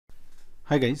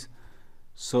Hi guys,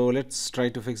 so let's try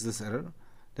to fix this error.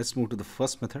 Let's move to the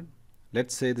first method.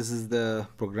 Let's say this is the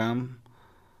program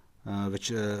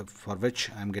for which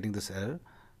I'm getting this error.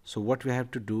 So what we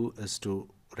have to do is to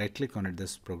right click on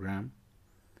this program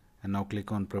and now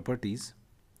click on properties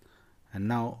and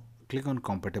now click on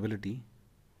compatibility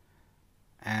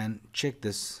and check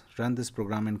this, run this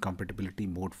program in compatibility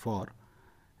mode for,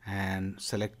 and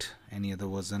select any other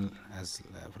version as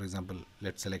for example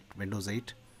let's select Windows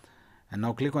 8 and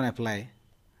now click on apply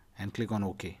and click on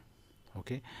OK.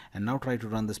 And now try to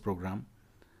run this program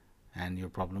and your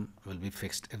problem will be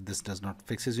fixed. If this does not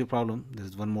fixes your problem, there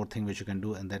is one more thing which you can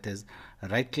do, and that is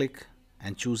right click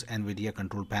and choose Nvidia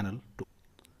control panel.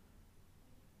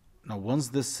 Now once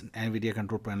this Nvidia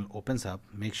control panel opens up,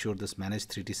 make sure this manage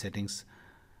 3D settings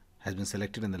has been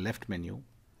selected in the left menu.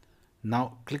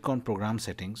 Now click on program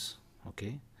settings,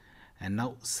 and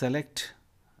now select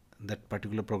that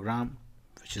particular program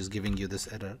which is giving you this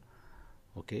error.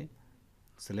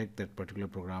 Select that particular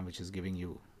program which is giving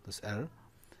you this error,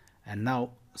 and now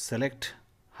select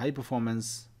high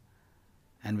performance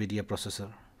Nvidia processor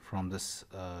from this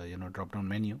drop down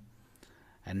menu,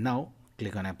 and now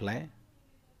click on apply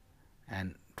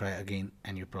and try again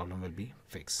and your problem will be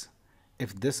fixed.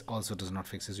 If this also does not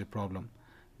fixes your problem,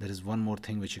 there is one more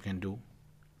thing which you can do,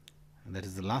 and that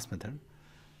is the last method.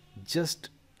 Just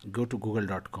go to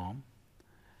google.com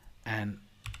and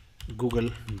Google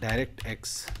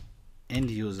Directx end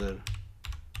user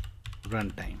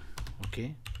runtime.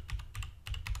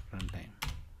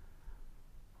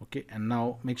 And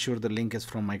now make sure the link is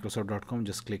from microsoft.com.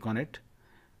 Just click on it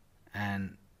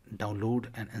and download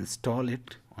and install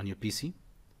it on your PC.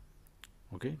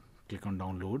 Click on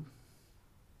download.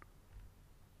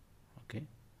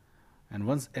 And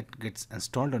once it gets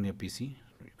installed on your PC,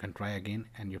 you can try again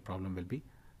and your problem will be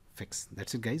fixed.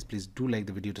 That's it guys. Please do like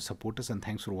the video to support us, and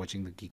thanks for watching the Geek.